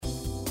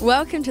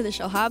Welcome to the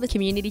Shellharbour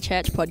Community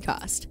Church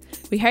podcast.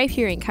 We hope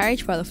you're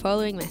encouraged by the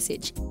following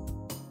message.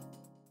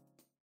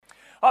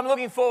 I'm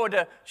looking forward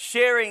to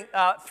sharing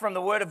from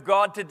the Word of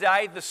God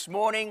today. This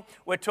morning,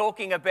 we're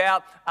talking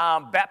about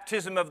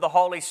baptism of the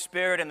Holy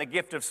Spirit and the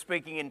gift of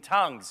speaking in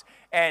tongues.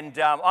 And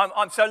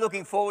I'm so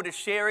looking forward to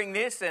sharing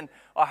this, and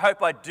I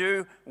hope I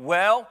do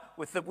well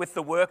with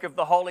the work of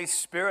the Holy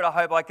Spirit. I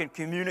hope I can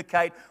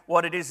communicate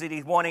what it is that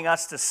He's wanting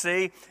us to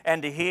see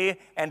and to hear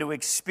and to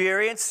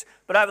experience.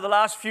 But over the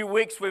last few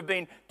weeks, we've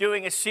been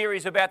doing a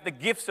series about the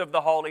gifts of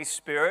the Holy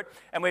Spirit,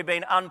 and we've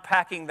been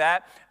unpacking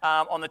that.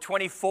 On the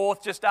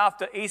 24th, just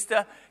after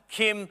Easter,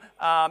 Kim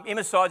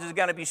Immersides is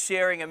going to be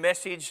sharing a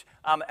message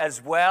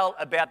as well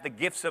about the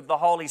gifts of the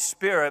Holy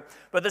Spirit.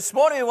 But this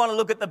morning we want to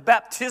look at the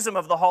baptism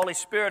of the Holy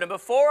Spirit. And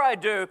before I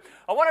do,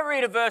 I want to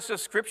read a verse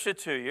of Scripture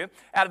to you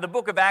out of the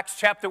book of Acts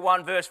chapter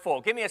 1 verse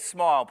 4. Give me a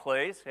smile,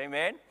 please.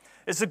 Amen.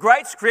 It's a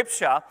great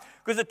Scripture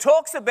because it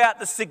talks about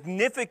the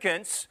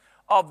significance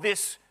of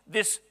this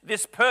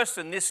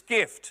person, this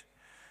gift.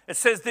 It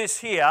says this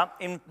here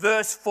in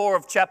verse 4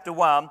 of chapter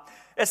 1.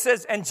 It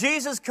says, "And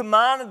Jesus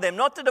commanded them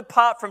not to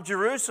depart from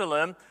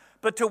Jerusalem,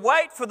 but to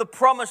wait for the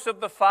promise of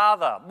the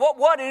Father."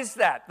 What is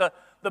that?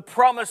 The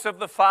promise of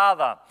the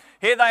Father.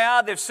 Here they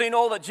are. They've seen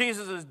all that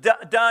Jesus has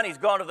done. He's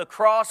gone to the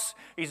cross.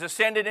 He's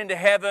ascended into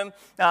heaven.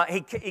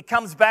 He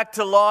comes back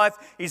to life.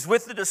 He's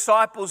with the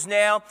disciples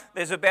now.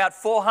 There's about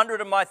 400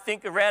 of them, I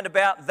think, around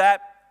about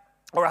that,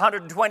 or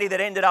 120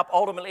 that ended up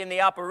ultimately in the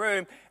upper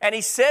room. And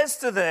he says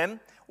to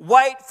them,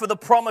 wait for the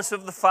promise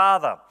of the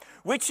Father,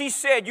 which he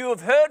said, you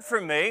have heard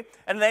from me.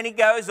 And then he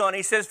goes on,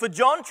 he says, for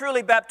John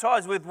truly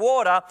baptized with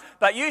water,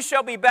 but you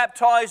shall be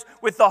baptized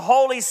with the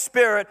Holy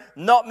Spirit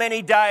not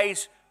many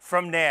days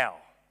from now.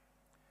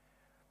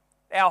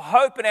 Our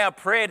hope and our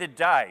prayer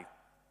today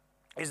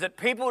is that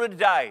people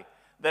today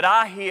that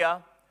are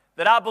here,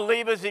 that are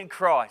believers in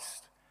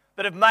Christ,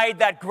 that have made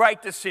that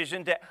great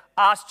decision to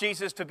ask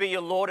Jesus to be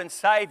your Lord and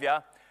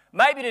Savior,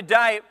 maybe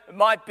today it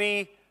might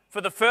be for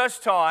the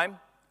first time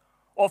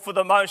or for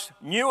the most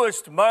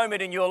newest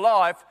moment in your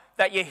life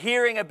that you're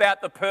hearing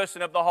about the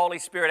person of the Holy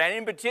Spirit, and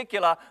in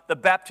particular, the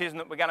baptism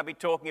that we're going to be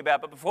talking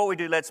about. But before we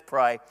do, let's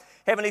pray.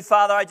 Heavenly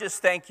Father, I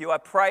just thank you. I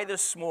pray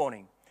this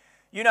morning.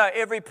 You know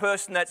every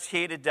person that's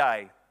here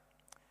today.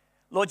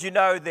 Lord, you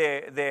know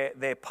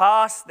their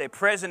past, their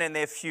present, and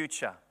their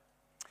future.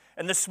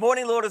 And this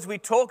morning, Lord, as we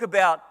talk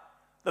about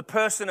the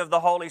person of the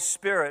Holy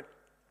Spirit,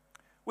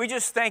 we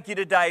just thank you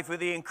today for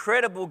the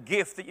incredible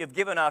gift that you've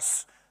given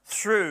us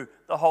through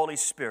the Holy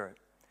Spirit.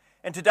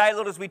 And today,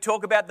 Lord, as we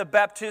talk about the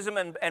baptism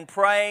and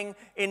praying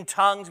in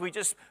tongues, we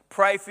just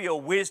pray for your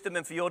wisdom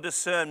and for your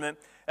discernment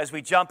as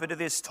we jump into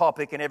this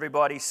topic. And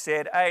everybody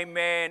said,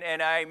 amen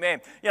and amen.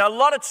 You know, a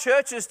lot of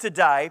churches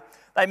today,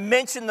 they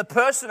mention the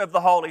person of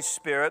the Holy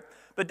Spirit,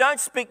 but don't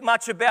speak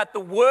much about the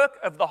work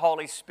of the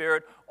Holy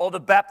Spirit or the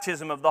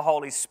baptism of the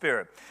Holy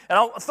Spirit. And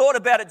I thought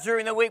about it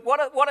during the week.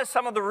 What are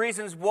some of the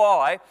reasons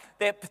why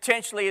there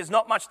potentially is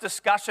not much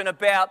discussion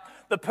about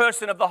the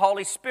person of the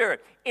Holy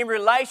Spirit in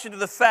relation to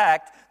the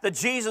fact that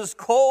Jesus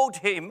called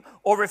him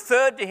or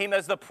referred to him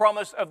as the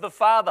promise of the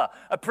Father?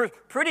 A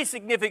pretty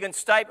significant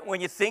statement when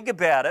you think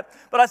about it.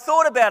 But I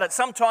thought about it.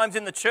 Sometimes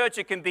in the church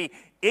it can be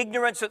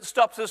ignorance that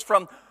stops us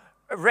from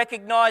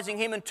recognizing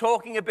him and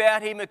talking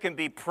about him. It can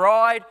be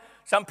pride.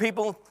 Some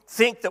people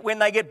think that when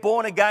they get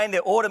born again,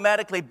 they're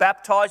automatically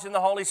baptized in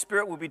the Holy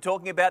Spirit. We'll be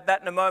talking about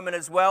that in a moment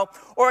as well.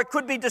 Or it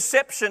could be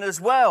deception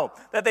as well,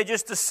 that they're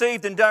just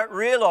deceived and don't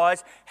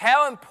realize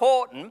how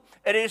important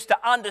it is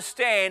to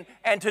understand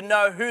and to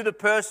know who the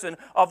person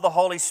of the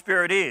Holy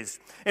Spirit is.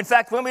 In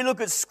fact, when we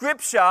look at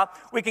Scripture,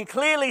 we can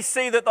clearly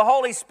see that the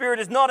Holy Spirit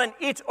is not an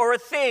it or a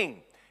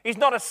thing. He's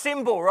not a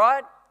symbol,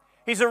 right?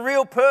 He's a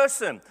real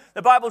person.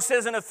 The Bible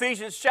says in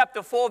Ephesians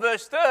chapter 4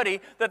 verse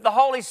 30 that the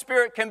Holy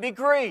Spirit can be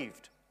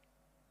grieved.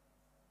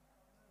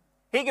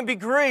 He can be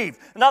grieved.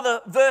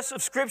 Another verse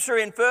of Scripture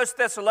in 1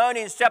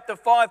 Thessalonians chapter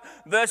 5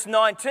 verse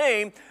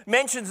 19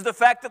 mentions the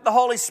fact that the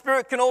Holy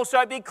Spirit can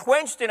also be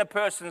quenched in a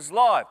person's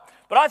life.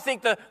 But I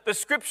think the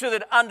Scripture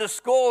that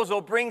underscores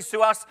or brings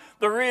to us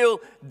the real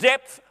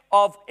depth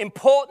of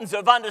importance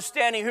of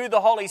understanding who the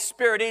Holy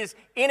Spirit is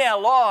in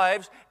our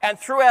lives and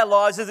through our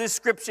lives is this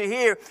Scripture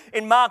here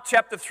in Mark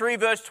chapter 3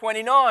 verse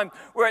 29,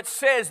 where it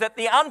says that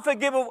the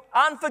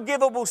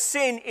unforgivable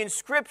sin in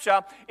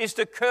Scripture is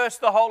to curse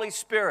the Holy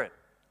Spirit.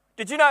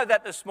 Did you know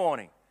that this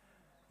morning?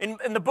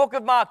 In the book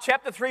of Mark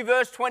chapter 3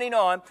 verse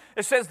 29,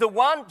 it says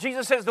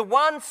Jesus says the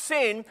one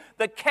sin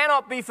that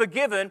cannot be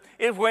forgiven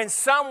is when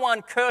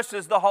someone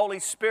curses the Holy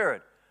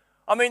Spirit.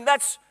 I mean,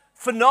 that's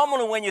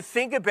phenomenal when you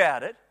think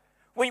about it.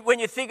 When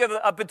you think of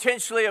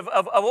potentially of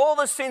all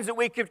the sins that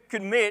we could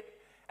commit,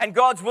 and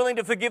God's willing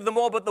to forgive them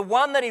all, but the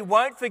one that he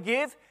won't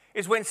forgive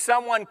is when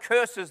someone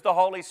curses the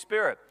Holy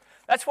Spirit.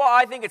 That's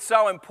why I think it's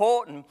so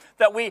important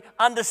that we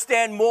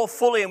understand more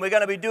fully, and we're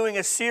going to be doing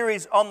a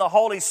series on the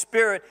Holy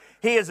Spirit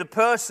He as a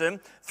person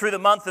through the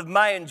month of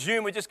May and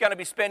June. We're just going to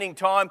be spending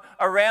time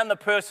around the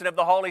person of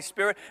the Holy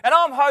Spirit. And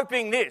I'm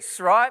hoping this,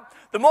 right?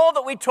 The more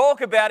that we talk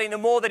about Him, the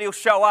more that He'll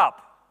show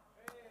up.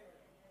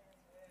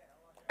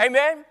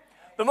 Amen?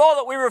 The more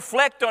that we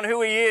reflect on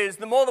who He is,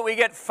 the more that we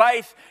get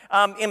faith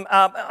in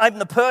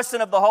the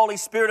person of the Holy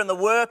Spirit and the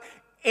work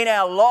in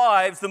our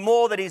lives, the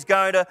more that He's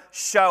going to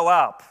show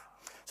up.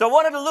 So I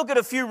wanted to look at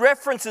a few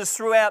references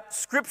throughout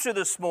Scripture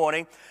this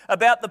morning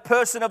about the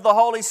person of the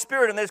Holy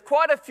Spirit. And there's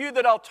quite a few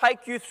that I'll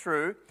take you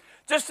through,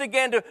 just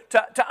again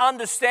to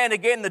understand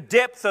again the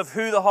depth of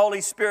who the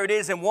Holy Spirit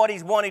is and what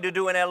He's wanting to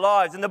do in our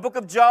lives. In the book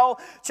of Joel,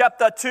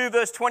 chapter 2,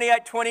 verse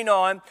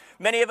 28-29,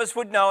 many of us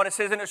would know, and it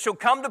says, "And it shall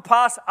come to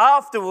pass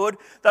afterward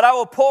that I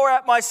will pour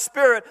out my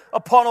Spirit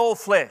upon all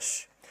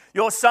flesh.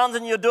 Your sons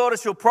and your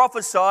daughters shall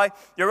prophesy,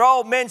 your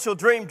old men shall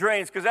dream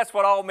dreams," because that's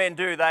what old men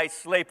do, they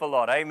sleep a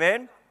lot,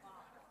 amen?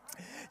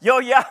 Your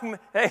young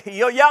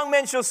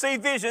men shall see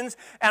visions,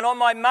 and on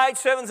my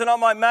maidservants and on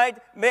my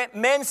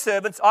men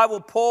servants I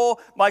will pour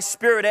my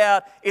Spirit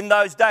out in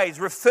those days,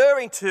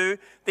 referring to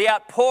the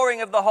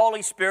outpouring of the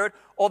Holy Spirit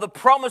or the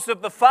promise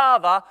of the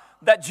Father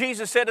that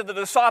Jesus said to the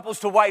disciples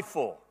to wait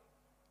for.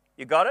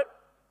 You got it?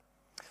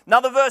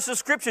 Another verse of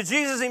Scripture,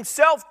 Jesus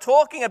Himself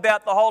talking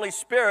about the Holy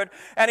Spirit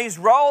and His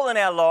role in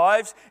our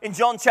lives in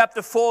John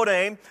chapter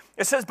 14.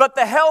 It says, "But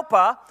the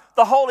Helper,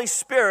 the Holy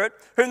Spirit,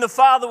 whom the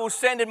Father will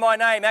send in my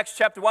name," Acts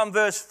chapter 1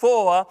 verse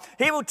 4,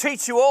 "He will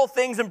teach you all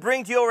things and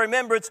bring to your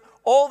remembrance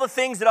all the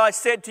things that I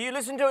said to you."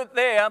 Listen to it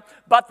there,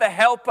 but the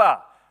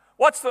Helper.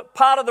 What's the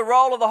part of the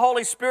role of the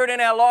Holy Spirit in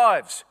our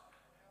lives?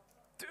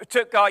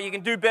 God, you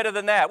can do better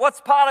than that.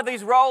 What's part of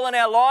His role in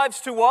our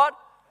lives to what?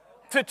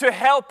 To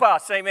help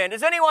us, amen.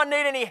 Does anyone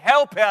need any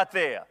help out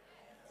there?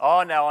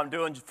 Oh no, I'm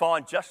doing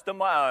fine just on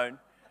my own.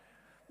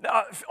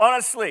 No,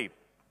 honestly,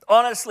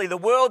 the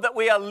world that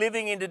we are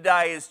living in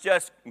today is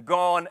just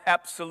gone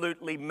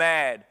absolutely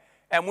mad.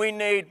 And we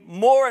need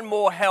more and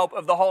more help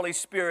of the Holy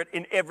Spirit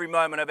in every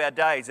moment of our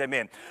days,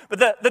 amen. But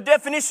the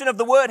definition of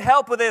the word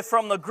helper there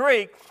from the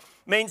Greek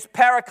means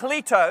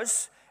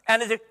parakletos,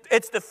 and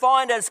it's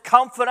defined as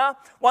comforter,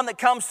 one that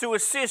comes to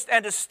assist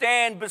and to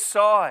stand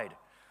beside.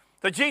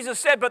 So Jesus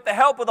said, "But the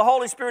Helper, the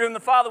Holy Spirit, whom the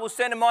Father will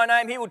send in my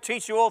name, He will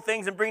teach you all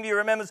things and bring to your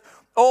remembrance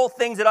all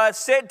things that I have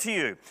said to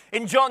you."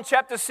 In John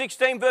chapter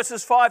 16,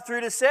 verses 5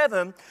 through to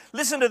 7,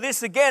 listen to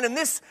this again. And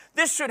this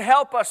should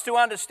help us to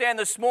understand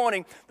this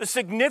morning the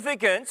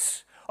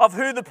significance of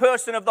who the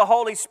person of the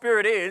Holy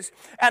Spirit is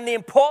and the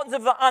importance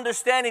of the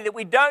understanding that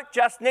we don't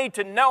just need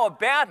to know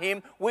about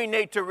Him, we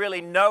need to really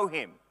know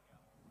Him.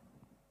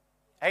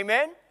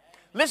 Amen?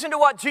 Listen to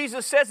what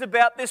Jesus says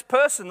about this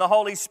person, the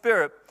Holy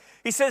Spirit.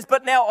 He says,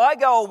 "But now I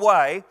go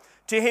away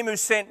to Him who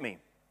sent me.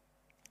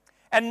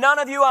 And none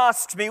of you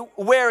asks me,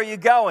 'Where are you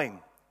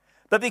going?'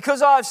 But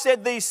because I have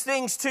said these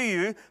things to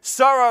you,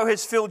 sorrow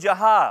has filled your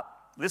heart."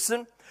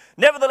 Listen.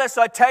 "Nevertheless,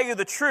 I tell you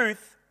the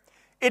truth.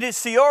 It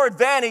is to your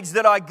advantage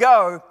that I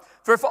go.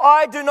 For if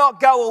I do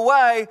not go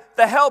away,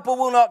 the Helper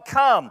will not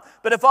come.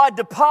 But if I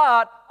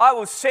depart, I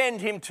will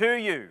send Him to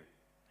you."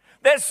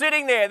 They're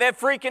sitting there, they're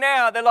freaking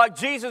out. They're like,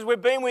 "Jesus,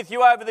 we've been with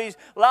you over these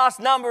last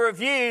number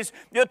of years.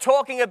 You're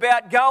talking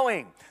about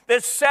going."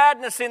 There's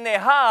sadness in their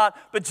heart,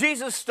 but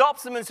Jesus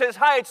stops them and says,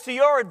 "Hey, it's to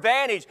your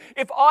advantage.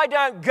 If I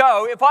don't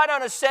go, if I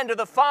don't ascend to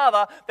the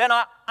Father, then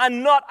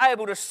I'm not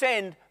able to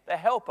send the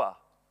Helper."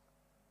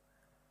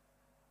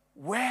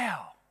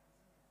 Wow.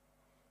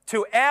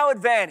 To our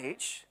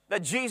advantage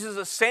that Jesus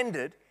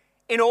ascended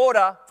in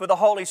order for the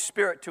Holy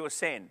Spirit to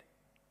ascend.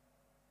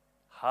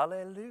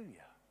 Hallelujah.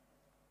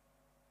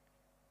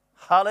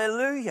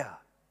 Hallelujah.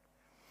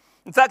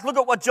 In fact, look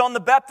at what John the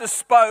Baptist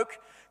spoke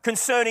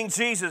concerning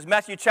Jesus.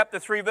 Matthew chapter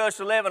 3, verse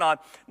 11.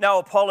 No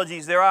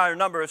apologies, there are a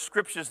number of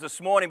scriptures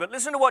this morning, but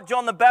listen to what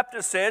John the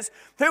Baptist says.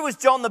 Who was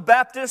John the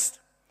Baptist?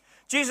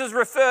 Jesus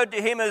referred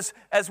to him as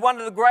one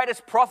of the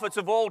greatest prophets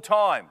of all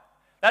time.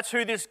 That's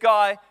who this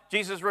guy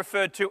Jesus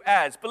referred to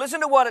as. But listen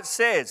to what it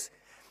says.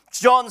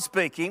 John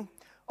speaking,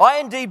 "I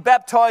indeed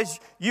baptize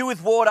you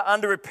with water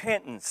under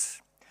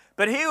repentance,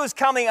 but he who is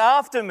coming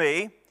after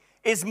me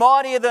is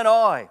mightier than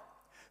I,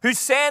 whose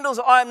sandals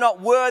I am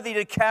not worthy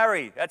to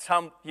carry." That's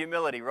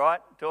humility,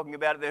 right? Talking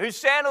about it there. "Whose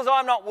sandals I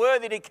am not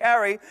worthy to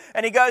carry."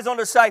 And he goes on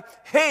to say,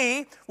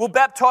 "He will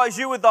baptize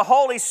you with the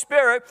Holy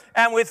Spirit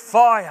and with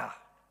fire."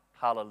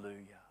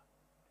 Hallelujah.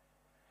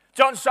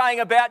 John's saying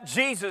about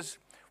Jesus,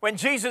 when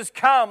Jesus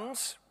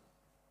comes,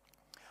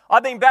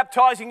 "I've been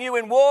baptizing you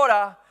in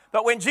water,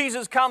 but when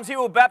Jesus comes, He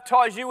will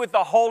baptize you with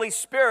the Holy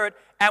Spirit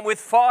and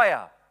with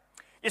fire."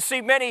 You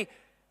see, many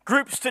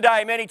groups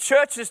today, many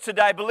churches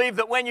today believe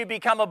that when you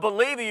become a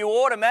believer, you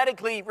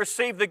automatically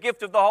receive the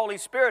gift of the Holy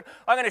Spirit.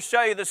 I'm going to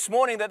show you this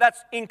morning that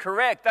that's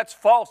incorrect, that's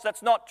false,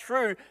 that's not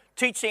true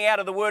teaching out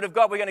of the Word of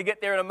God. We're going to get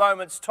there in a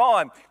moment's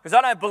time because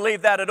I don't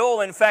believe that at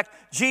all. In fact,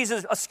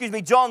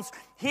 John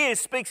here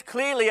speaks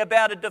clearly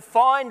about a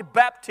defined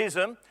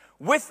baptism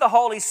with the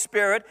Holy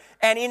Spirit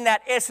and in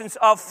that essence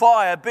of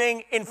fire,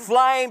 being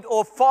inflamed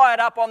or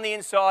fired up on the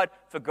inside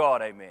for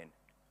God. Amen.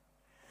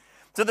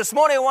 So this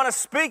morning I want to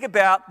speak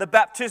about the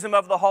baptism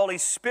of the Holy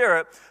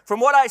Spirit.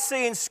 From what I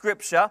see in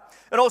Scripture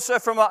and also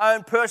from my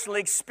own personal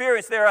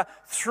experience, there are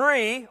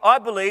three, I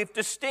believe,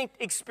 distinct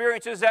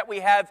experiences that we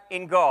have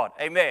in God.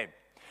 Amen.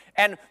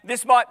 And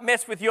this might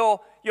mess with your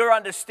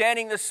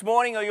understanding this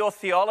morning or your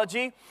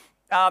theology.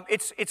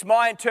 It's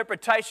my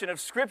interpretation of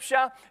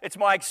Scripture. It's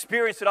my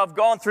experience that I've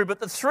gone through. But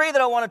the three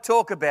that I want to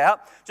talk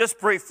about, just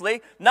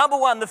briefly. Number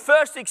one, the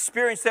first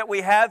experience that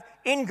we have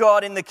in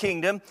God in the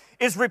kingdom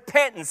is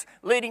repentance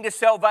leading to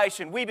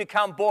salvation. We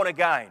become born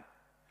again.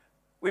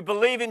 We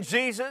believe in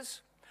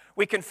Jesus.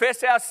 We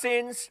confess our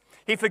sins.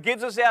 He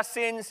forgives us our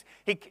sins.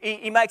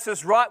 He makes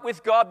us right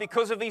with God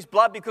because of His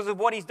blood, because of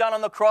what He's done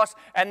on the cross,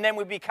 and then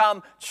we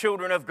become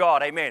children of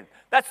God. Amen.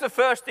 That's the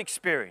first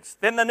experience.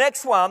 Then the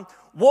next one,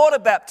 water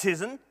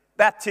baptism,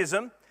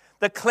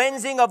 the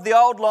cleansing of the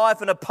old life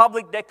and a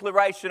public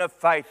declaration of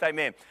faith.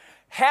 Amen.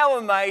 How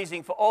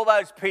amazing for all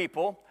those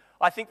people.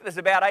 I think there's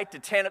about 8 to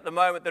 10 at the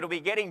moment that will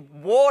be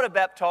getting water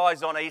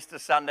baptized on Easter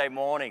Sunday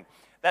morning.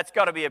 That's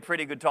got to be a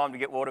pretty good time to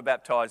get water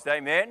baptized.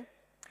 Amen.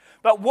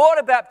 But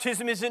water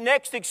baptism is the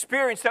next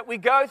experience that we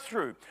go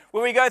through.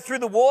 When we go through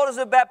the waters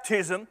of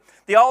baptism,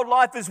 the old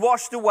life is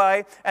washed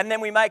away, and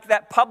then we make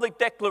that public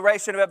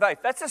declaration of our faith.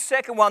 That's the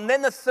second one.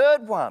 Then the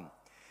third one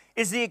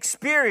is the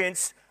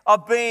experience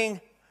of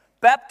being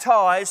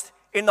baptized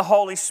in the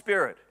Holy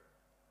Spirit.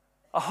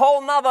 A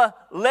whole nother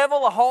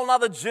level, a whole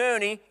nother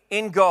journey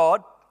in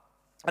God.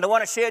 And I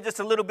want to share just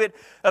a little bit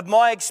of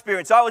my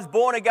experience. I was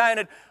born again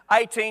at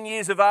 18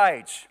 years of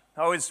age.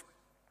 I was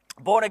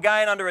born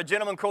again under a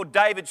gentleman called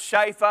David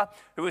Schaefer,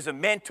 who was a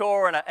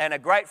mentor and a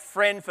great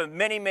friend for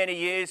many, many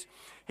years.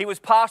 He was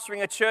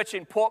pastoring a church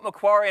in Port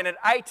Macquarie, and at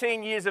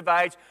 18 years of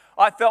age,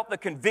 I felt the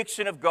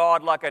conviction of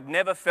God like I'd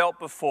never felt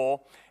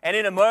before. And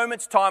in a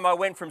moment's time, I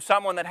went from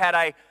someone that had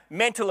a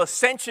mental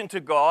ascension to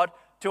God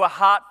to a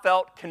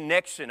heartfelt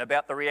connection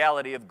about the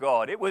reality of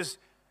God. It was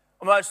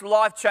a most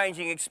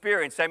life-changing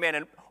experience, amen.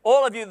 And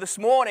all of you this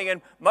morning,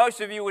 and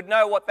most of you would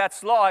know what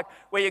that's like,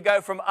 where you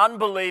go from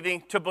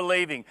unbelieving to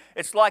believing.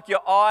 It's like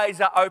your eyes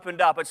are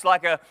opened up. It's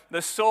like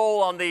the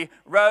Saul on the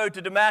road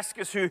to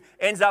Damascus who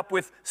ends up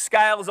with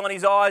scales on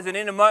his eyes, and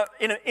in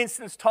an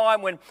instant's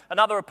time when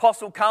another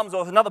apostle comes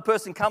or another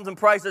person comes and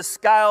prays, the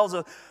scales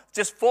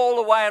just fall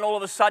away, and all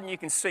of a sudden you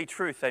can see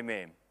truth,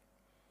 amen.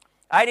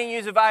 18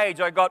 years of age,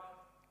 I got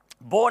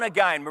born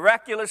again,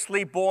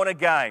 miraculously born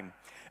again.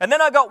 And then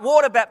I got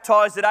water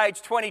baptized at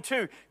age 22.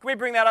 Can we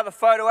bring that other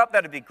photo up?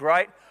 That'd be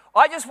great.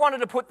 I just wanted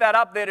to put that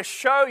up there to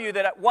show you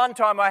that at one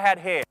time I had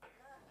hair.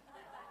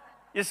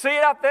 You see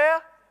it up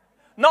there?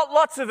 Not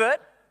lots of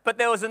it, but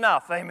there was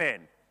enough.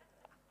 Amen.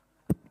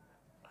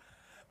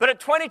 But at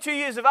 22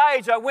 years of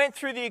age, I went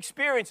through the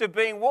experience of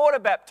being water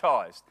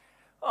baptized.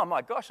 Oh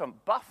my gosh, I'm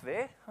buff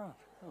there.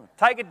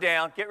 Take it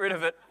down, get rid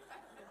of it.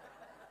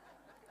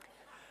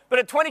 But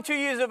at 22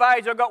 years of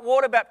age, I got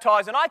water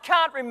baptized, and I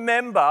can't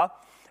remember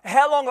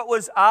how long it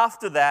was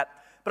after that,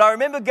 but I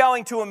remember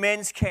going to a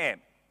men's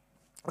camp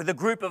with a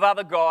group of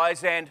other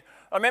guys, and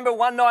I remember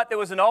one night there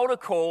was an altar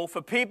call for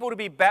people to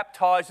be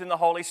baptized in the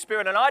Holy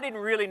Spirit, and I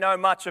didn't really know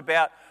much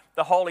about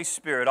the Holy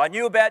Spirit. I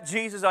knew about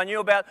Jesus, I knew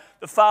about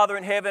the Father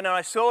in heaven, and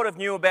I sort of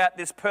knew about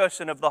this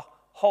person of the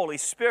Holy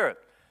Spirit.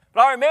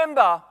 But I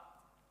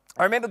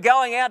remember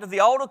going out to the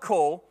altar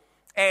call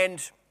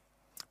and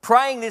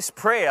praying this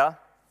prayer,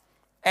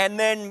 and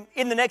then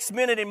in the next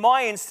minute, in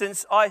my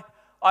instance,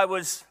 I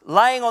was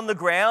laying on the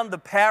ground, the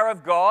power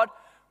of God,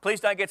 please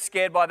don't get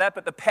scared by that,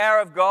 but the power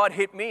of God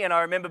hit me, and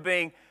I remember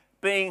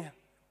being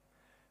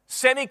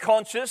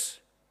semi-conscious,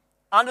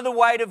 under the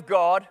weight of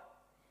God,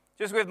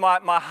 just with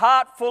my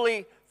heart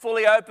fully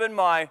open,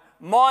 my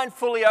mind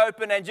fully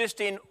open, and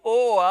just in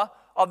awe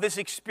of this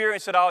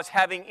experience that I was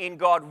having in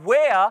God,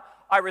 where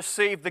I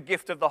received the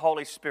gift of the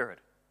Holy Spirit.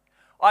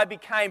 I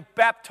became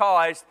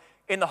baptized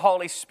in the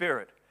Holy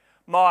Spirit.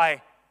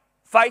 My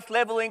faith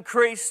level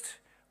increased,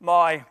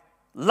 my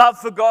love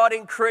for God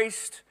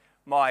increased,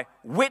 my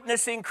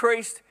witness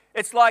increased.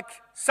 It's like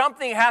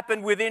something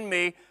happened within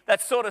me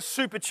that sort of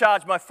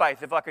supercharged my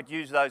faith, if I could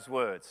use those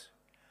words.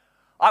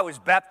 I was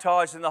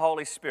baptized in the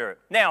Holy Spirit.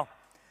 Now,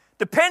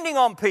 depending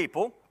on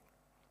people,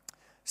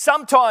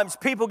 sometimes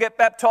people get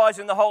baptized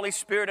in the Holy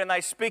Spirit and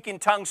they speak in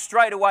tongues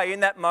straight away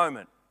in that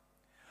moment.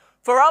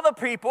 For other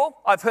people,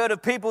 I've heard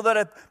of people that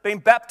have been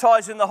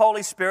baptized in the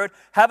Holy Spirit,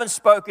 haven't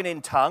spoken in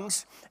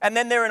tongues, and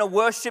then they're in a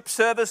worship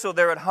service or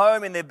they're at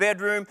home in their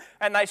bedroom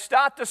and they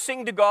start to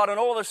sing to God, and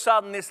all of a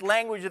sudden this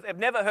language that they've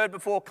never heard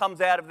before comes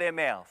out of their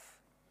mouth.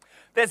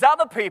 There's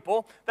other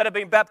people that have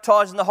been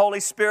baptized in the Holy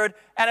Spirit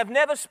and have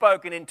never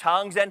spoken in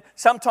tongues and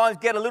sometimes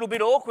get a little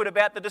bit awkward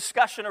about the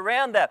discussion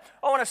around that.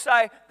 I want to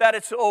say that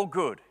it's all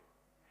good.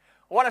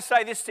 I want to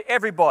say this to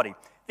everybody.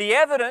 The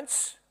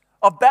evidence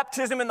of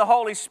baptism in the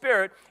Holy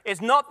Spirit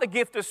is not the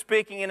gift of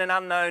speaking in an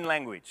unknown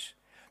language.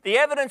 The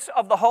evidence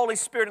of the Holy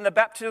Spirit and the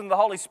baptism of the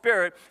Holy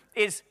Spirit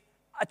is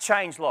a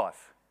changed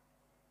life.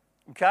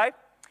 Okay?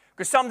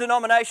 Because some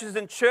denominations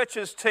and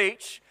churches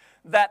teach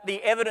that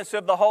the evidence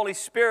of the Holy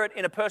Spirit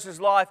in a person's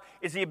life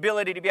is the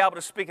ability to be able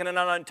to speak in an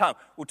unknown tongue.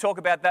 We'll talk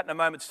about that in a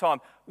moment's time.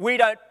 We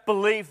don't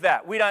believe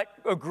that. We don't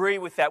agree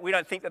with that. We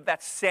don't think that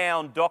that's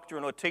sound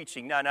doctrine or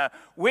teaching. No.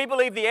 We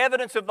believe the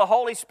evidence of the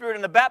Holy Spirit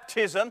in the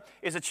baptism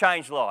is a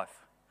changed life.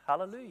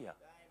 Hallelujah. Amen.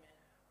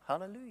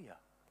 Hallelujah.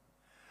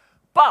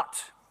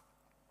 But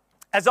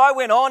as I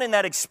went on in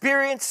that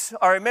experience,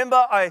 I remember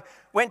I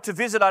went to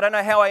visit. I don't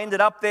know how I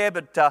ended up there,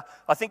 but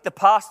I think the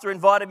pastor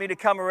invited me to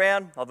come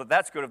around. Although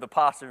that's good if the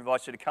pastor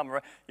invites you to come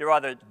around. You're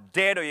either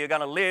dead or you're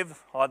going to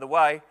live, either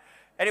way.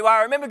 Anyway,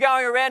 I remember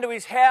going around to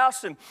his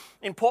house and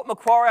in Port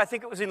Macquarie. I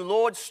think it was in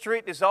Lord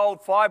Street, this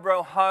old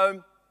fibro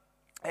home.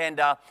 And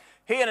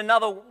he and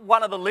another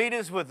one of the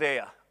leaders were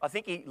there. I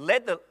think he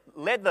led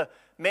the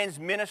men's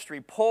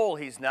ministry, Paul,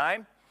 his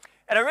name.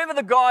 And I remember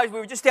the guys, we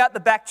were just out the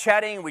back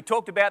chatting, and we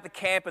talked about the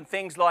camp and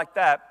things like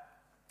that.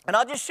 And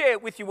I'll just share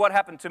with you what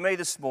happened to me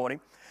this morning.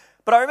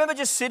 But I remember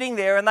just sitting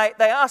there, and they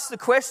asked the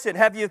question,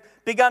 have you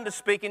begun to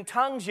speak in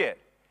tongues yet?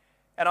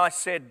 And I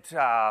said,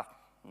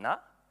 no.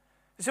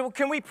 They said, well,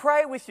 can we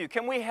pray with you?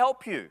 Can we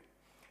help you?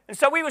 And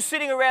so we were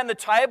sitting around the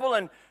table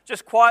and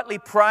just quietly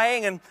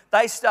praying, and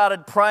they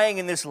started praying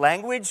in this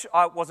language.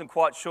 I wasn't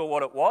quite sure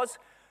what it was.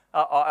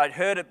 I'd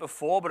heard it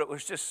before, but it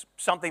was just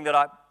something that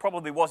I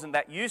probably wasn't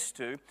that used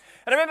to. And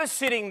I remember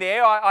sitting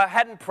there. I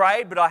hadn't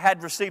prayed, but I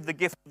had received the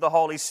gift of the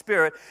Holy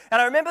Spirit.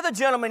 And I remember the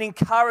gentleman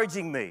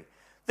encouraging me.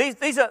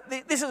 This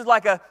is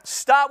like a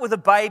start with a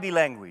baby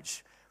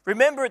language.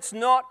 Remember, it's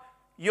not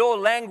your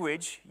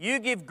language. You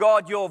give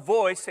God your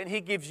voice, and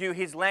He gives you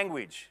His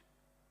language.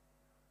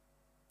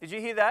 Did you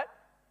hear that?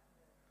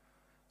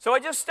 So I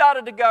just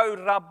started to go,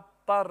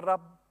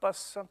 rabba,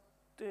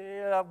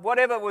 rabba,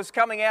 whatever was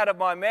coming out of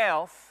my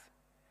mouth.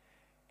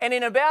 And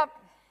in about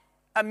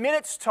a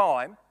minute's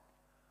time,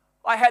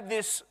 I had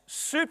this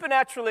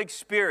supernatural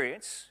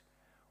experience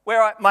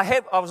where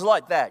I was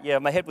like that. Yeah,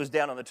 my head was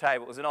down on the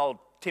table. It was an old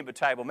timber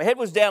table. My head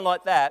was down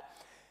like that.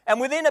 And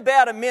within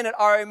about a minute,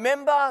 I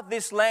remember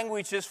this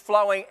language just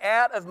flowing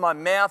out of my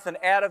mouth and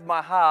out of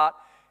my heart.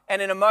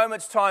 And in a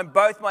moment's time,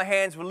 both my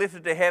hands were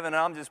lifted to heaven,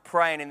 and I'm just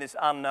praying in this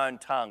unknown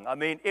tongue. I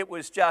mean, it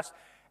was just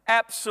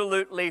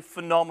absolutely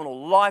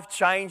phenomenal.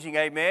 Life-changing,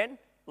 amen?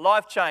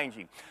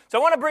 Life-changing. So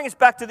I want to bring us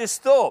back to this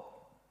thought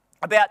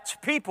about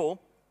people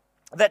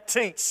that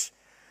teach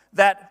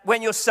that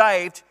when you're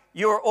saved,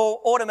 you're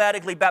all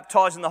automatically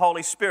baptized in the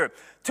Holy Spirit.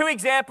 Two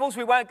examples,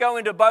 we won't go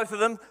into both of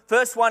them.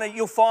 First one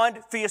you'll find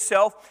for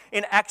yourself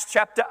in Acts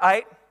chapter 8.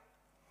 It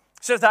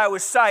says they were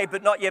saved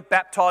but not yet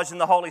baptized in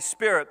the Holy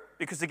Spirit.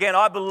 Because again,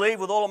 I believe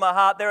with all of my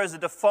heart there is a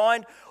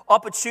defined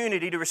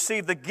opportunity to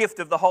receive the gift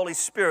of the Holy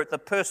Spirit, the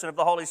person of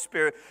the Holy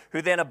Spirit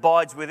who then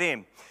abides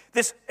within.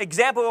 This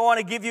example I want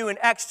to give you in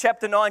Acts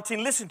chapter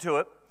 19, listen to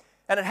it.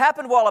 And it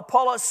happened while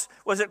Apollos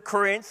was at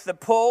Corinth that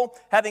Paul,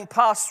 having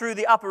passed through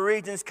the upper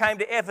regions, came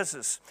to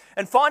Ephesus.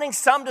 And finding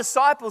some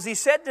disciples, he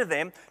said to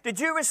them, did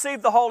you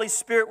receive the Holy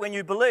Spirit when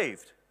you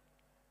believed?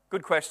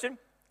 Good question.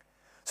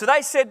 So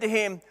they said to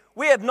him,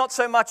 we have not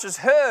so much as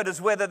heard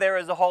as whether there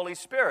is a Holy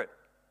Spirit.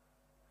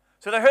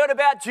 So they heard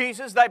about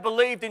Jesus, they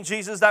believed in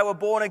Jesus, they were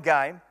born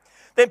again.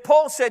 Then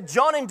Paul said,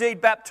 John indeed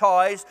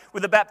baptized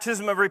with the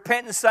baptism of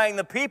repentance, saying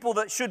the people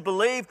that should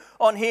believe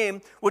on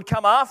him would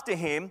come after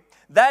him,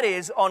 that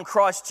is, on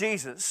Christ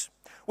Jesus.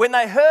 When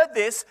they heard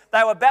this,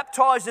 they were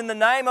baptized in the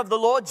name of the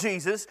Lord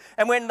Jesus,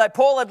 and when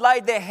Paul had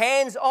laid their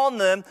hands on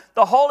them,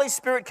 the Holy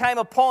Spirit came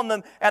upon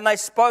them, and they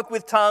spoke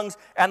with tongues,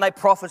 and they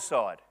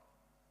prophesied.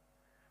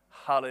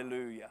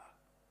 Hallelujah.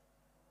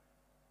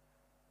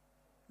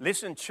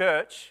 Listen,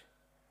 church.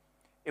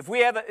 If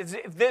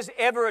there's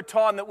ever a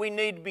time that we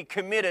need to be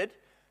committed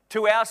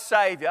to our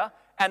Savior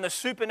and the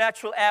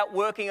supernatural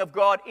outworking of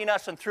God in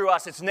us and through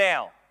us, it's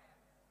now.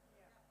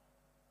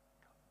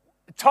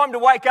 Time to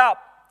wake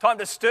up, time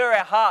to stir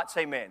our hearts,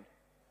 amen.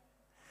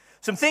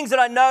 Some things that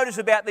I notice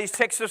about these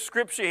texts of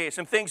Scripture here,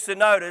 some things to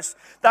notice.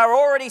 They were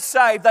already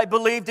saved, they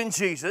believed in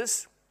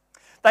Jesus.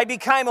 They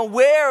became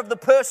aware of the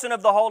person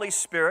of the Holy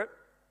Spirit.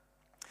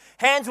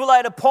 Hands were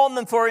laid upon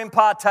them for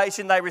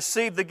impartation. They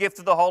received the gift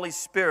of the Holy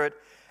Spirit.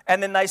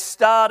 And then they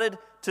started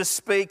to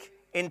speak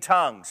in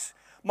tongues.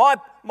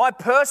 My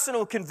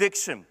personal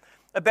conviction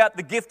about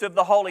the gift of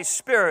the Holy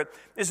Spirit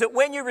is that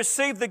when you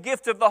receive the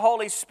gift of the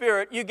Holy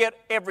Spirit, you get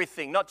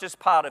everything, not just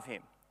part of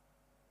Him.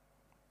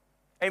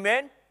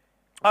 Amen?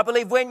 I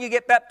believe when you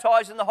get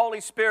baptized in the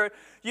Holy Spirit,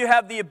 you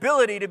have the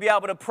ability to be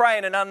able to pray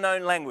in an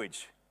unknown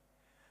language.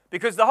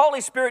 Because the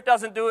Holy Spirit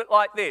doesn't do it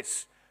like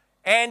this.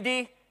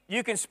 Andy,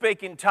 you can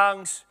speak in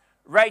tongues.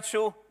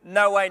 Rachel,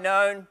 no way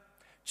known.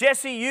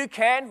 Jesse, you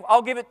can.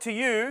 I'll give it to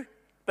you.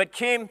 But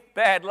Kim,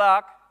 bad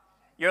luck.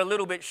 You're a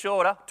little bit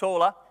shorter,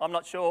 taller. I'm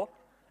not sure.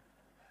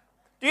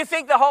 Do you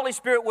think the Holy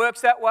Spirit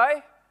works that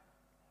way?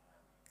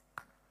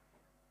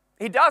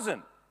 He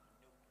doesn't.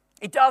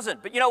 He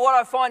doesn't. But you know what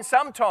I find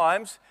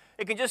sometimes?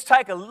 It can just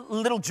take a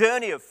little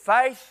journey of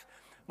faith.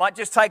 Might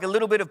just take a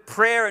little bit of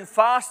prayer and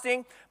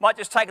fasting. Might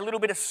just take a little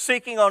bit of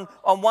seeking on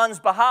one's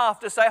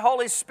behalf to say,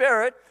 Holy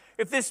Spirit,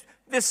 if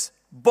this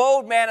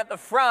bald man at the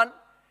front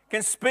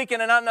can speak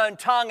in an unknown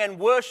tongue and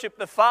worship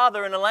the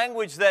Father in a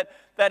language that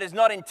is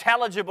not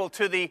intelligible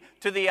to the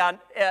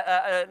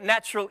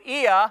natural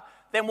ear,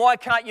 then why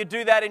can't you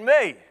do that in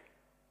me?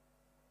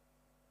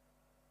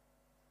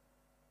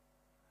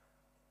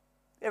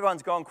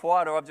 Everyone's gone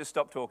quiet, or I've just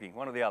stopped talking,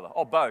 one or the other.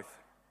 Oh, both.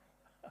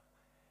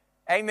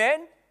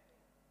 Amen?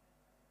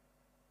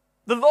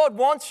 The Lord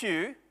wants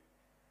you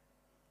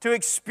to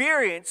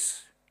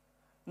experience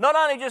not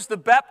only just the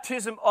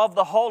baptism of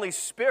the Holy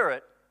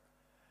Spirit,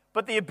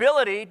 but the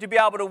ability to be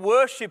able to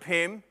worship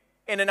Him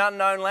in an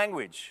unknown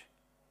language.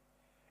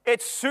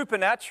 It's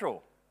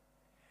supernatural.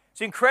 It's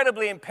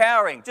incredibly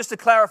empowering. Just to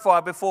clarify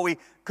before we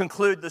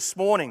conclude this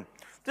morning,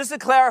 just to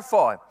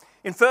clarify,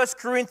 in 1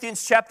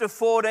 Corinthians chapter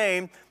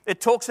 14, it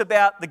talks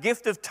about the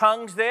gift of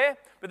tongues there,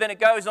 but then it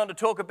goes on to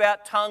talk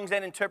about tongues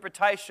and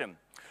interpretation.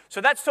 So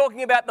that's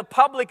talking about the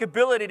public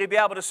ability to be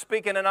able to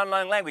speak in an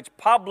unknown language.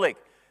 Public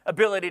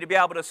ability to be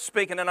able to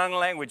speak in an unknown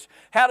language.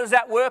 How does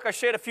that work? I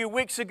shared a few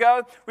weeks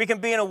ago. We can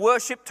be in a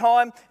worship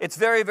time. It's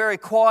very, very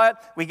quiet.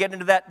 We get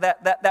into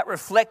that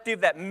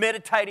reflective, that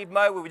meditative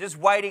mode where we're just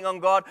waiting on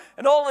God.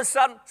 And all of a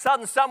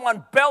sudden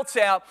someone belts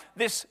out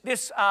this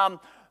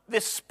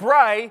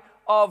spray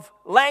of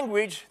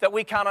language that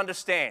we can't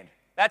understand.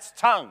 That's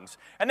tongues.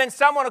 And then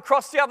someone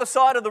across the other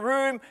side of the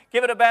room,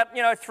 give it about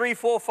 3,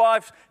 4,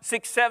 5,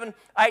 6, 7,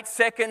 8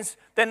 seconds,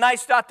 then they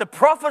start to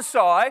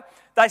prophesy.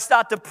 They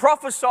start to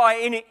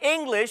prophesy in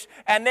English,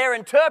 and they're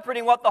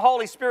interpreting what the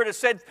Holy Spirit has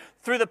said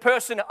through the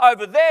person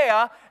over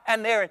there,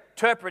 and they're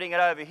interpreting it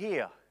over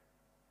here.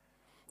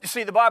 You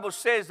see, the Bible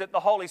says that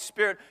the Holy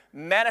Spirit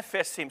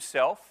manifests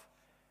Himself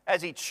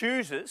as He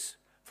chooses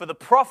for the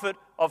profit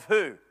of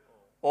who?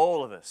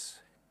 All of us.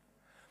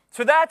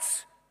 So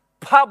that's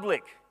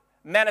public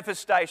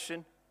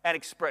manifestation and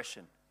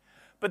expression.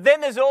 But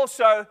then there's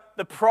also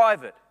the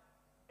private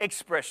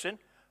expression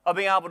of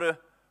being able to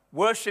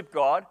worship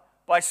God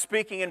by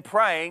speaking and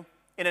praying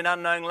in an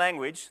unknown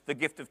language, the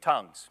gift of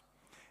tongues.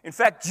 In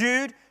fact,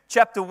 Jude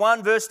chapter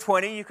 1 verse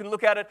 20, you can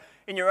look at it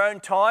in your own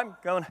time.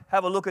 Go and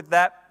have a look at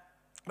that.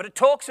 But it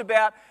talks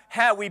about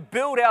how we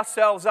build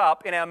ourselves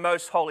up in our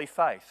most holy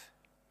faith.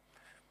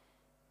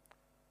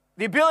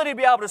 The ability to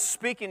be able to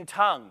speak in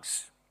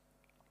tongues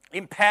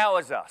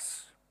empowers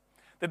us.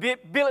 That's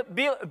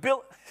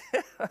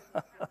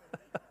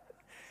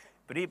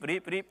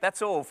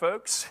all,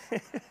 folks.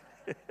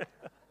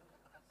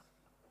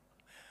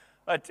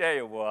 I tell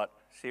you what,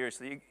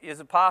 seriously, as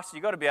a pastor,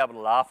 you've got to be able to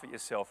laugh at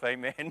yourself,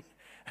 amen?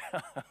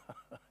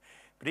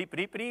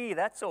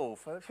 That's all,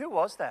 folks. Who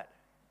was that?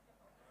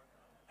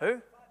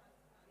 Who?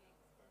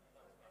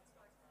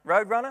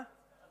 Roadrunner?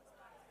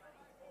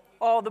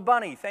 Oh, the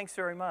bunny, thanks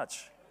very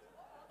much.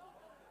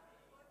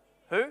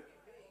 Who?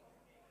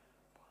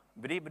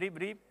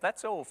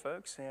 That's all,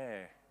 folks,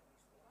 yeah.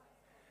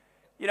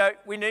 You know,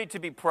 we need to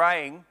be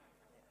praying.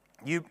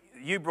 You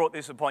brought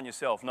this upon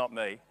yourself, not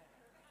me,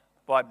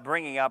 by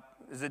bringing up,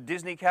 is it a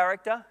Disney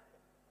character?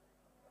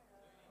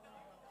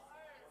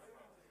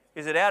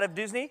 Is it out of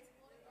Disney?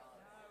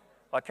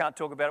 I can't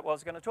talk about it while I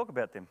was going to talk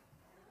about them.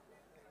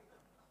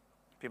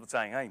 People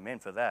saying, amen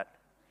for that.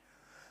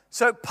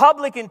 So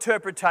public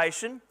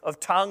interpretation of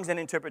tongues and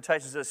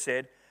interpretations, as I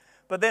said,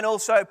 but then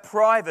also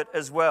private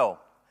as well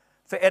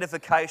for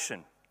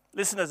edification.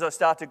 Listen as I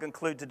start to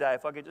conclude today.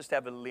 If I could just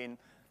have a Lynn,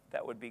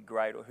 that would be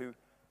great, or who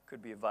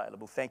could be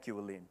available. Thank you,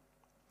 Lynn.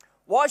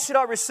 Why should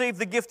I receive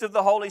the gift of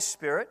the Holy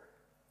Spirit?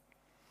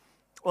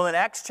 Well, in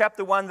Acts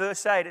chapter 1,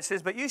 verse 8, it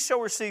says, "But you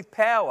shall receive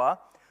power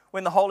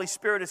when the Holy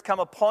Spirit has come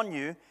upon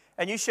you,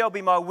 and you shall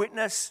be my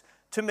witness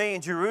to me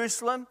in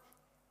Jerusalem,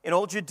 in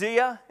all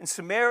Judea, in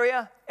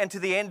Samaria, and to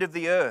the end of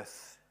the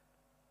earth."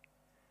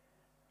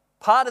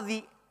 Part of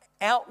the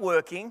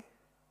outworking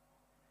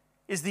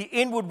is the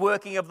inward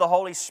working of the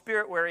Holy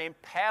Spirit, where He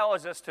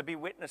empowers us to be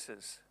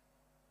witnesses.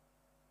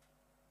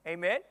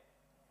 Amen?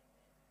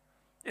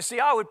 You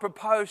see, I would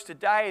propose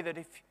today that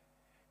if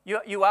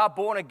you are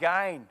born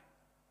again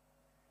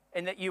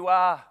and that you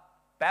are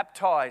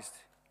baptized,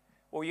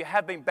 or you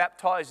have been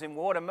baptized in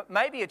water,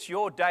 maybe it's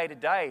your day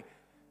today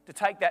to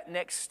take that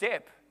next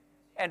step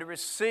and to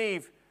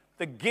receive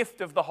the gift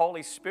of the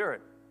Holy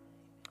Spirit.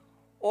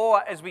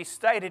 Or, as we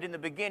stated in the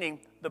beginning,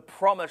 the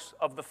promise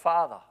of the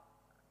Father.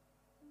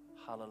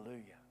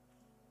 Hallelujah.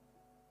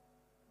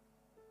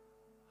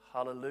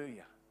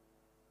 Hallelujah.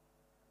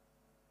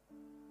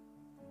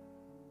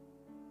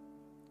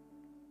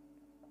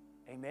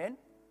 Amen?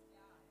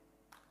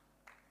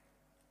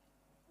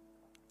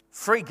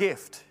 Free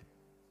gift.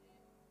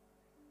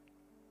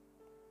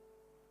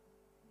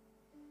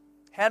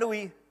 How do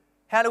we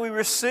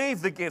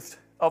receive the gift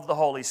of the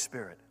Holy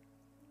Spirit?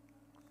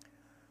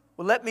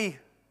 Well, let me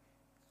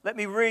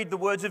read the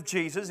words of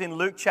Jesus in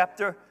Luke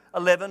chapter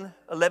 11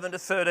 to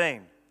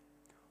 13.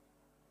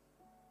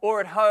 Or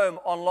at home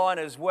online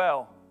as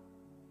well.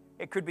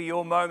 It could be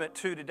your moment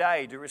too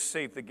today to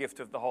receive the gift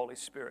of the Holy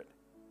Spirit.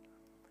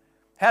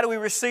 How do we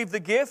receive the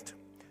gift?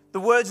 The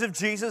words of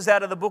Jesus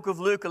out of the book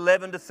of Luke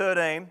 11 to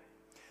 13.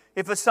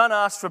 "If a son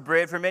asks for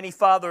bread from any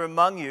father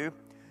among you,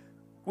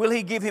 will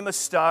he give him a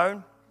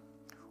stone?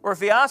 Or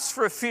if he asks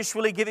for a fish,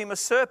 will he give him a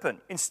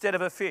serpent instead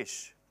of a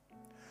fish?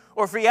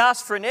 Or if he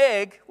asks for an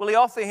egg, will he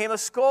offer him a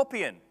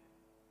scorpion?"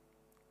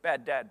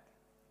 Bad dad.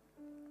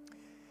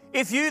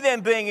 "If you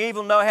then, being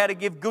evil, know how to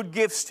give good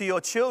gifts to your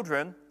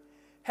children,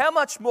 how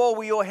much more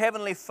will your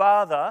heavenly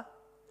Father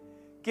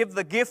give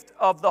the gift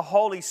of the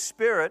Holy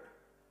Spirit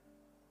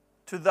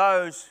to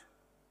those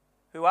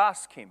who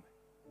asked him.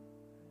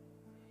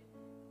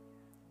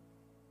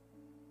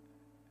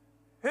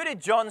 Who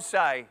did John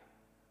say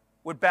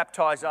would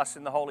baptize us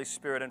in the Holy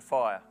Spirit and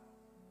fire?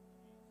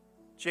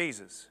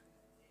 Jesus.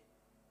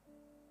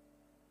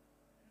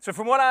 So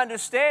from what I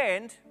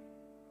understand,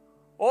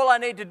 all I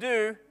need to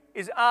do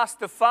is ask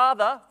the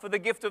Father for the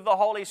gift of the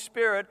Holy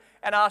Spirit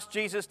and ask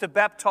Jesus to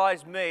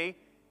baptize me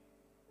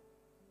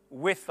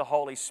with the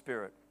Holy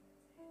Spirit.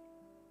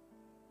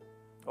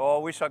 Oh, I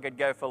wish I could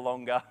go for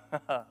longer.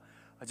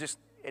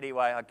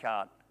 Anyway, I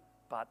can't.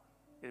 But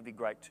it'd be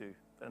great too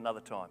at another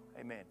time.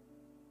 Amen.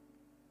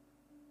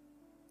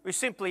 We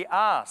simply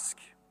ask.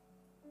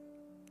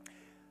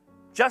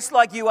 Just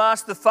like you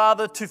asked the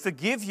Father to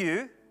forgive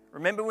you,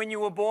 remember when you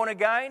were born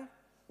again?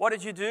 What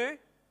did you do?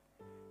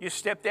 You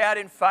stepped out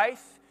in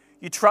faith.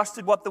 You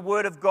trusted what the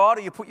Word of God,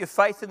 or you put your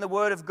faith in the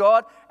Word of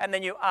God, and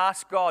then you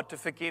ask God to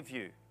forgive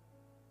you.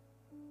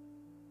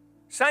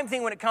 Same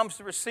thing when it comes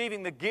to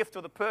receiving the gift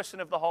or the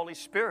person of the Holy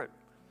Spirit.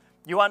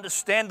 You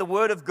understand the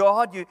Word of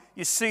God.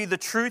 You see the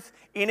truth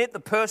in it, the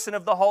person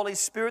of the Holy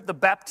Spirit, the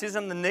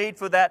baptism, the need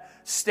for that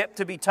step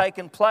to be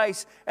taken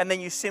place, and then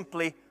you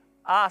simply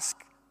ask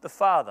the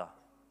Father.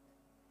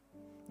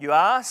 You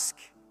ask,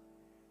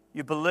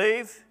 you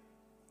believe,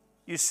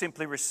 you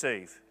simply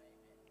receive.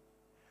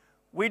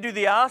 We do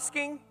the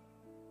asking,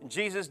 and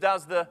Jesus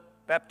does the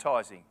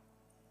baptizing.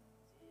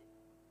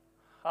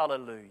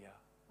 Hallelujah.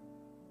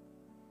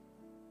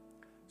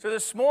 So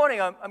this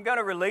morning, I'm going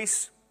to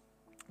release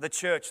the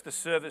church, the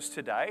service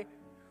today,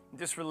 and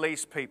just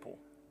release people.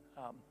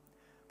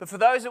 But for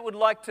those that would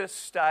like to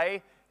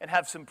stay and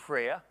have some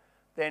prayer,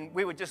 then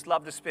we would just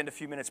love to spend a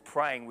few minutes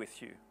praying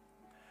with you.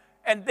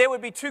 And there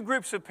would be two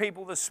groups of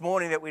people this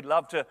morning that we'd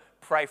love to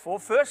pray for.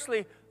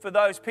 Firstly, for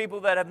those people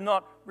that have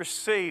not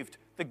received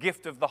the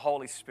gift of the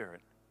Holy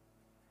Spirit.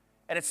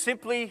 And it's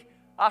simply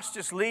us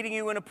just leading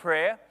you in a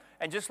prayer.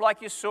 And just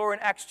like you saw in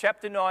Acts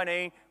chapter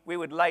 19, we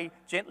would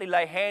gently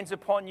lay hands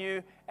upon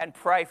you and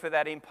pray for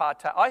that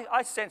impartation.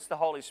 I sense the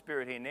Holy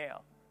Spirit here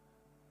now.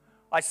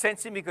 I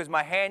sense Him because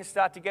my hands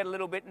start to get a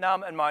little bit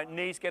numb and my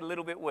knees get a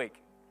little bit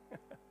weak.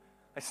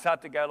 I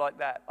start to go like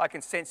that. I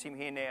can sense Him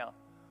here now.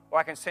 Or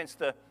I can sense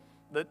the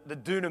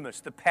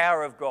dunamis, the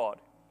power of God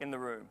in the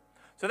room.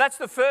 So that's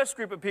the first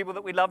group of people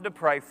that we'd love to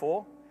pray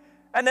for.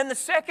 And then the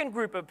second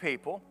group of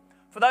people,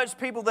 for those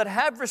people that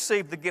have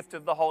received the gift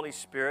of the Holy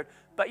Spirit,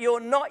 but you're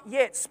not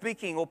yet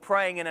speaking or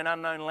praying in an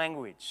unknown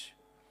language.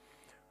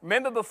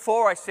 Remember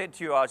before I said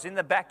to you, I was in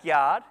the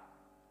backyard.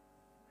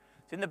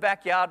 I was in the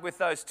backyard with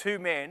those two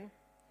men,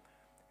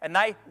 and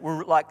they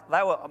were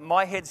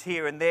my head's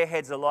here and their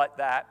heads are like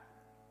that,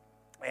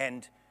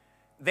 and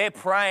they're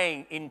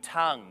praying in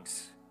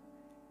tongues.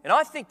 And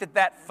I think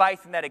that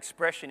faith and that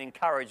expression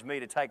encouraged me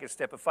to take a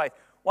step of faith.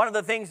 One of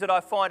the things that I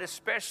find,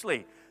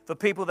 especially for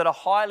people that are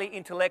highly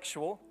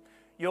intellectual,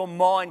 your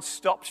mind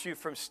stops you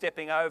from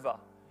stepping over.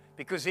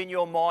 Because in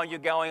your mind you're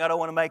going, I don't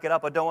want to make it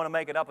up, I don't want to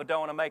make it up, I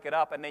don't want to make it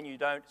up, and then you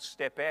don't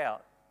step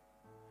out.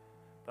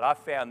 But I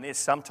found this,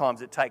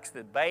 sometimes it takes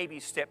the baby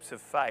steps of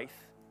faith.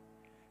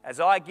 As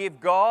I give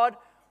God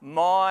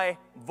my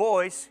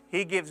voice,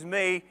 He gives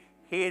me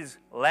His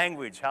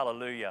language.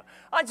 Hallelujah.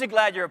 Aren't you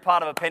glad you're a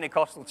part of a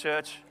Pentecostal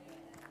church?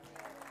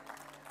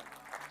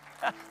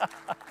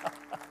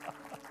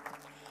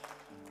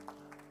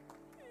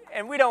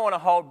 And we don't want to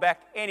hold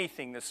back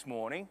anything this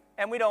morning,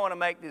 and we don't want to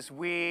make this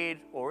weird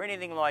or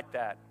anything like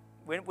that.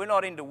 We're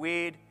not into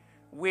weird.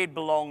 Weird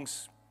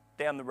belongs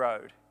down the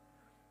road.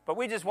 But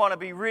we just want to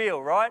be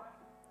real, right?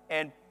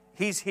 And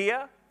He's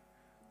here.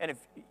 And if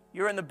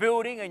you're in the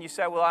building and you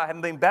say, well, I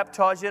haven't been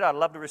baptized yet, I'd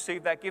love to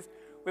receive that gift,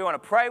 we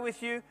want to pray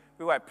with you.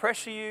 We won't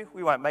pressure you.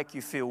 We won't make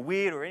you feel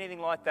weird or anything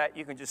like that.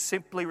 You can just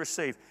simply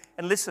receive.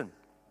 And listen,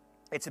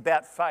 it's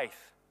about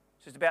faith.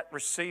 It's just about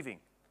receiving.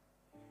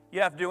 You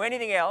don't have to do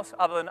anything else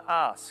other than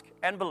ask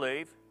and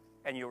believe,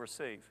 and you'll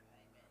receive.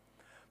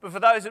 But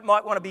for those that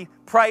might want to be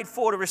prayed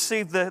for to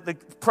receive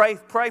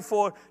pray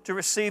for to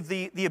receive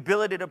the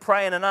ability to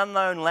pray in an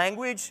unknown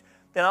language,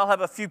 then I'll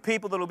have a few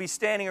people that will be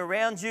standing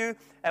around you,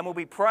 and we'll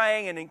be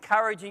praying and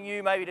encouraging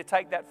you maybe to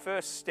take that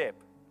first step.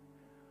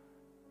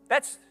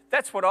 That's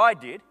what I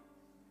did.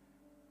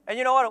 And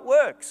you know what? It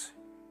works.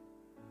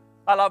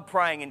 I love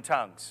praying in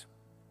tongues.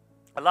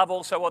 I love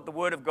also what the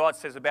Word of God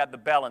says about the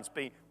balance,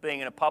 being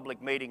in a public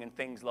meeting and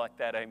things like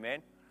that, amen.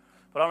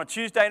 But on a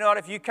Tuesday night,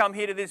 if you come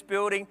here to this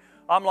building,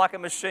 I'm like a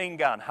machine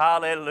gun,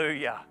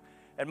 hallelujah.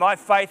 And my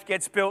faith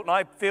gets built, and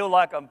I feel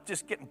like I'm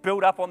just getting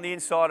built up on the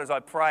inside as I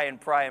pray and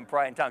pray and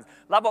pray in tongues.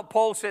 Love what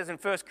Paul says in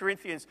 1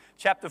 Corinthians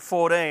chapter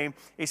 14.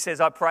 He says,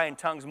 I pray in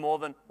tongues more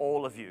than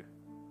all of you.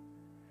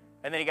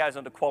 And then he goes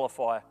on to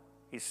qualify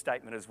his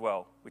statement as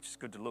well, which is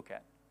good to look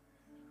at.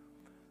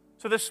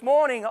 So this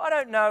morning, I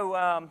don't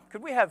know,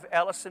 could we have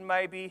Alison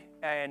maybe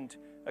and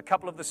a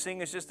couple of the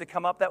singers just to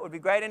come up? That would be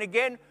great. And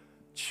again,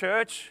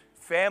 church,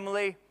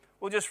 family,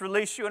 we'll just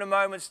release you in a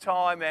moment's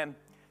time and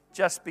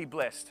just be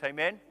blessed.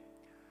 Amen.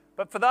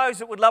 But for those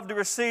that would love to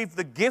receive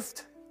the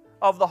gift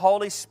of the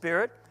Holy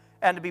Spirit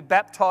and to be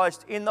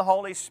baptized in the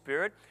Holy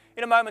Spirit,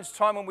 in a moment's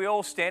time when we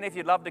all stand, if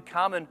you'd love to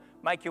come and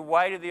make your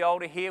way to the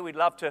altar here, we'd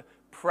love to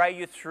pray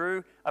you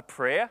through a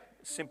prayer,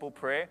 a simple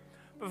prayer.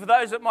 But for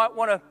those that might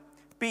want to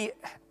be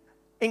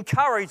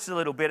encouraged a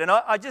little bit, and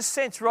I just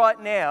sense right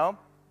now,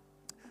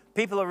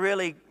 people are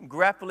really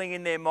grappling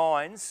in their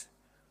minds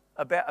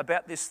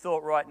about this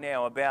thought right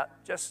now,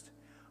 about just,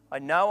 I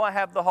know I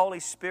have the Holy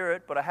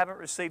Spirit, but I haven't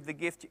received the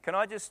gift. Can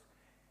I just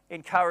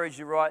encourage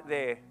you right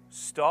there?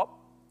 Stop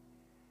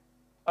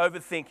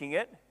overthinking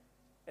it,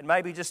 and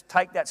maybe just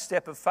take that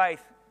step of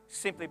faith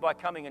simply by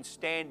coming and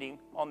standing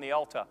on the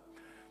altar.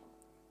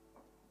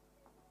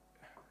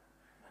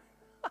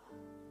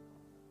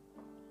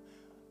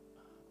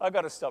 I've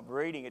got to stop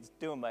reading. It's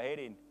doing my head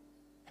in.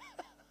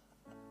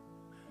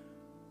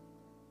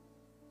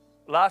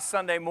 Last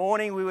Sunday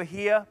morning we were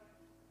here.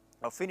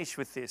 I'll finish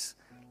with this.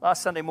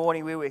 Last Sunday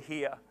morning we were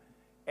here,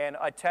 and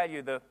I tell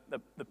you, the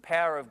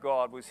power of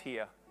God was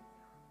here.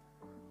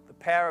 The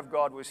power of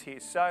God was here.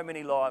 So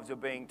many lives are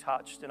being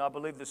touched, and I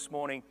believe this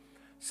morning,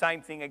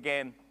 same thing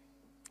again.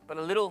 But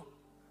a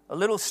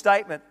little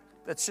statement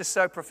that's just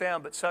so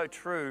profound but so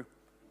true.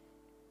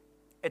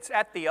 It's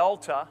at the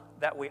altar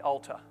that we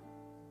alter.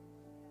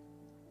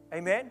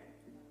 Amen?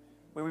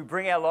 Where we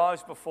bring our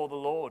lives before the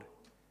Lord.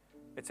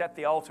 It's at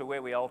the altar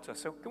where we alter.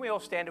 So can we all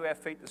stand to our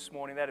feet this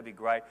morning? That'd be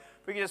great.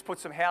 If we could just put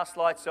some house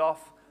lights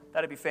off,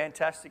 that'd be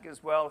fantastic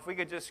as well. If we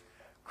could just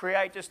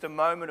create just a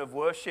moment of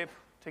worship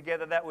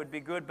together, that would be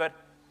good. But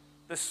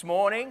this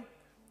morning,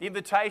 the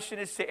invitation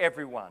is to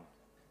everyone.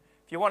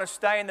 If you want to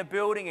stay in the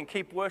building and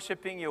keep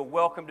worshiping, you're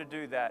welcome to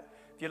do that.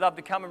 If you'd love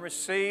to come and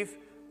receive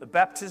the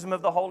baptism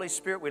of the Holy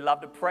Spirit, we'd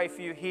love to pray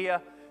for you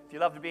here. If you'd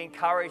love to be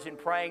encouraged in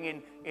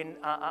praying in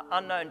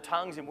unknown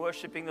tongues and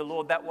worshiping the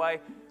Lord that way,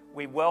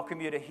 we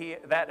welcome you to hear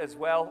that as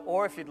well.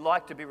 Or if you'd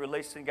like to be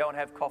released and go and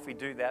have coffee,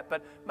 do that.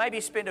 But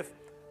maybe spend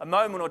a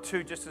moment or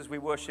two just as we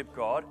worship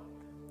God.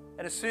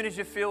 And as soon as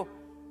you feel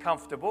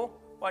comfortable,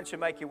 why don't you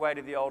make your way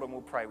to the altar and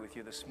we'll pray with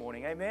you this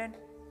morning. Amen?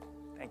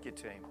 Thank you,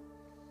 team.